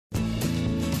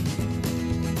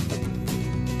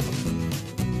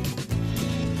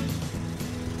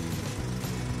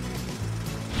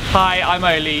Hi, I'm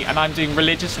Oli and I'm doing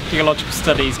Religious and Theological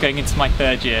Studies going into my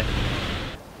third year.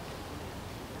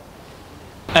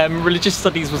 Religious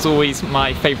studies was always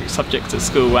my favourite subject at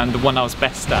school and the one I was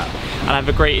best at, and I have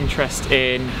a great interest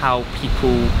in how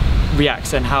people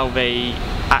react and how they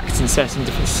act in certain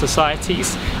different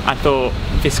societies. I thought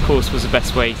this course was the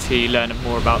best way to learn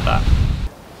more about that.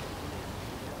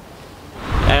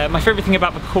 My favourite thing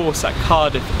about the course at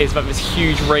Cardiff is that there's a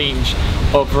huge range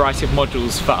of variety of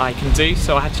modules that I can do.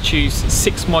 So I had to choose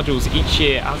 6 modules each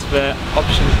year out of the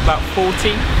option of about 40. So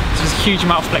there's a huge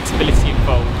amount of flexibility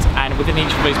involved, and within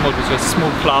each of those modules there's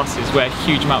small classes where a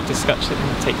huge amount of discussion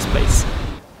takes place.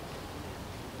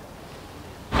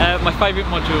 My favourite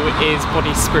module is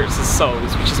Bodies, Spirits and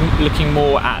Souls, which is looking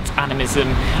more at animism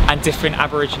and different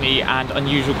Aborigine and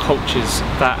unusual cultures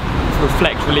that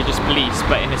reflect religious beliefs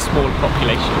but in a smaller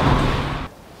population.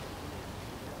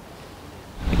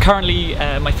 Currently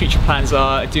my future plans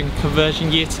are doing a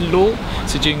conversion year to law,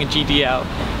 so doing a GDL.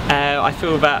 I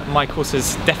feel that my course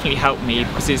has definitely helped me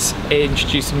because it's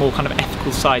introduced a more kind of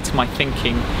ethical side to my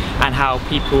thinking and how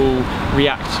people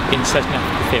react in certain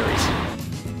ethical theories.